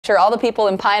Sure, all the people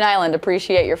in Pine Island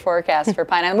appreciate your forecast for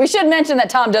Pine Island. We should mention that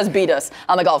Tom does beat us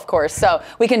on the golf course, so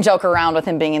we can joke around with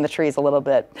him being in the trees a little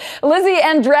bit. Lizzie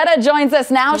Andretta joins us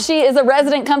now. She is a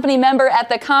resident company member at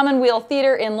the Commonweal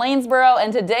Theatre in Lanesboro,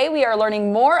 and today we are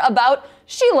learning more about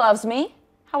She Loves Me.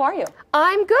 How are you?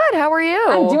 I'm good. How are you?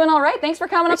 I'm doing all right. Thanks for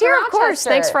coming up to Rochester. Of course.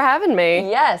 Thanks for having me.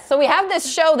 Yes. So we have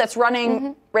this show that's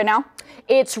running right now.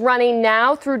 It's running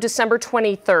now through December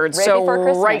 23rd, so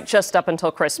right just up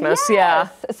until Christmas. Yes.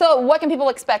 Yeah. So what can people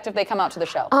expect if they come out to the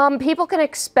show? People can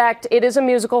expect, it is a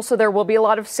musical, so there will be a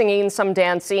lot of singing, some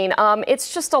dancing.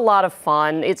 It's just a lot of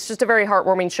fun. It's just a very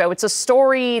heartwarming show. It's a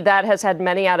story that has had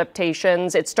many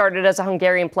adaptations. It started as a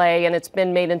Hungarian play, and it's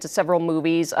been made into several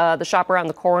movies. The Shop Around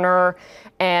the Corner,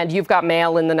 and You've Got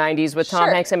Mail in the 90s with Tom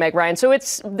Hanks and Meg Ryan. So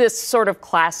it's this sort of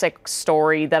classic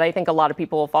story that I think a lot of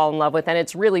people will fall in love with, and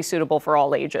it's really suitable for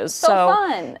all ages. So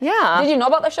fun. Yeah. Did you know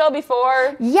about the show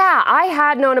before? Yeah, I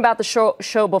had known about the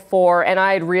show before, and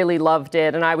I had really loved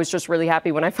it, and I was just really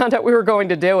happy when I found out we were going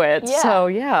to do it. Yeah. So,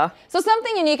 yeah. So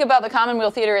something unique about the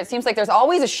Commonweal Theatre, it seems like there's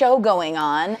always a show going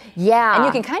on. Yeah. And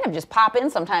you can kind of just pop in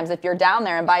sometimes if you're down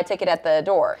there and buy a ticket at the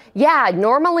door. Yeah,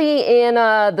 normally in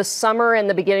the summer and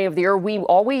the beginning of the year, we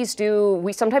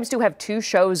sometimes do have two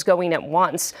shows going at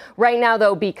once. Right now,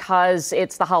 though, because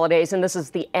it's the holidays and this is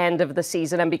the end of the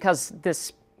season, and because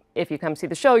if you come see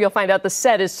the show, you'll find out the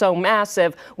set is so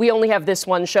massive, we only have this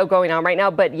one show going on right now.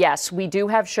 But yes, we do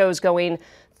have shows going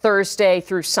Thursday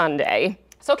through Sunday.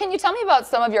 So can you tell me about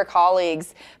some of your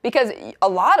colleagues? Because a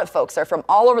lot of folks are from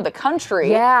all over the country.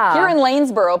 Yeah. Here in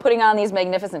Lanesboro putting on these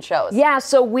magnificent shows. Yeah,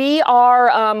 so we are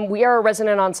a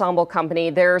resident ensemble company.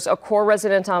 There's a core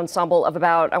resident ensemble of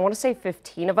about, I want to say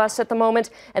 15 of us at the moment.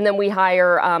 And then we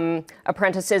hire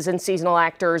apprentices and seasonal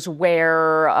actors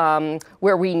where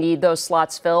we need those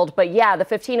slots filled. But yeah, the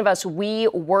 15 of us, we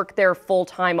work there full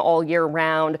time all year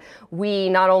round. We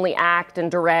not only act and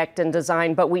direct and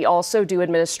design, but we also do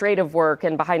administrative work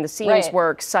and behind the scenes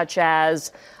work, such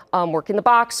as working the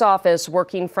box office,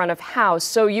 working front of house.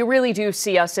 So you really do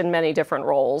see us in many different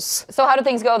roles. So how did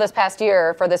things go this past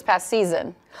year for this past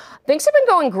season? Things have been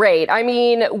going great. I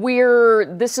mean,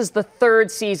 this is the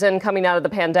third season coming out of the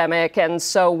pandemic, and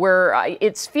so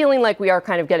it's feeling like we are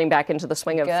kind of getting back into the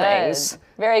swing of things.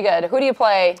 Very good. Who do you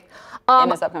play in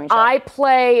this upcoming show? I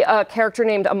play a character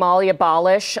named Amalia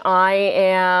Balish. I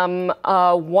am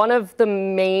one of the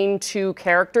main two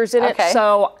characters in it.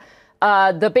 So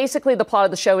basically the plot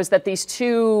of the show is that these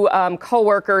two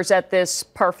co-workers at this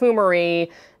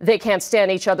perfumery, they can't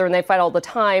stand each other and they fight all the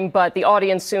time, but the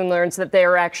audience soon learns that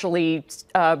they're actually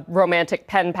romantic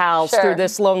pen pals through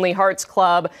this Lonely Hearts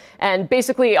Club. And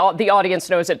basically the audience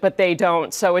knows it, but they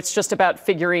don't. So it's just about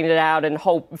figuring it out and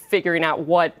figuring out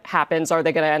what happens. Are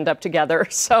they going to end up together?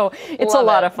 So it's a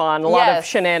lot of fun. A lot of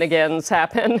shenanigans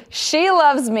happen. She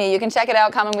Loves Me. You can check it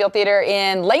out, Commonweal Theatre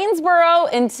in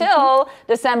Lanesboro until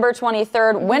December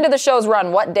 23rd. When do the shows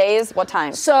run? What days? What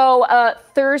times? So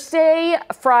Thursday,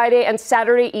 Friday, and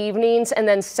Saturday evenings, and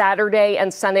then Saturday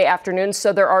and Sunday afternoons.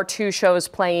 So there are two shows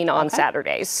playing on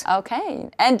Saturdays. Okay.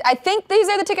 And I think these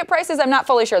are the ticket prices. I'm not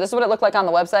fully sure. This is what it looked like on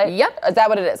the website? Yep. Is that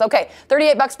what it is? Okay.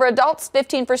 $38 for adults,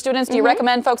 $15 for students. Do you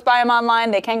recommend folks buy them online?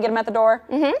 They can get them at the door?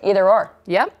 Either or?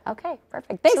 Yep. Okay,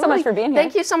 perfect. Thanks so much for being here.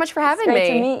 Thank you so much for having me. Great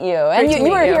to meet you. And you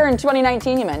were here in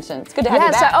 2019, you mentioned. It's good to have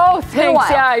you back. Oh, thanks.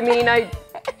 Yeah, I mean,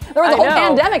 there was a whole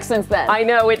pandemic since then. I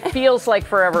know, it feels like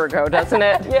forever ago, doesn't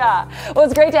it? Yeah. Well,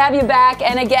 it's great to have you back.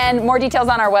 And again, more details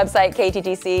on our website,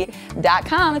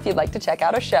 kttc.com, if you'd like to check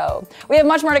out a show. We have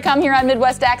much more to come here on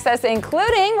Midwest Access,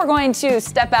 including we're going to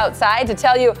step outside to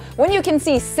tell you when you can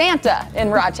see Santa in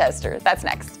Rochester. That's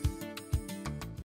next.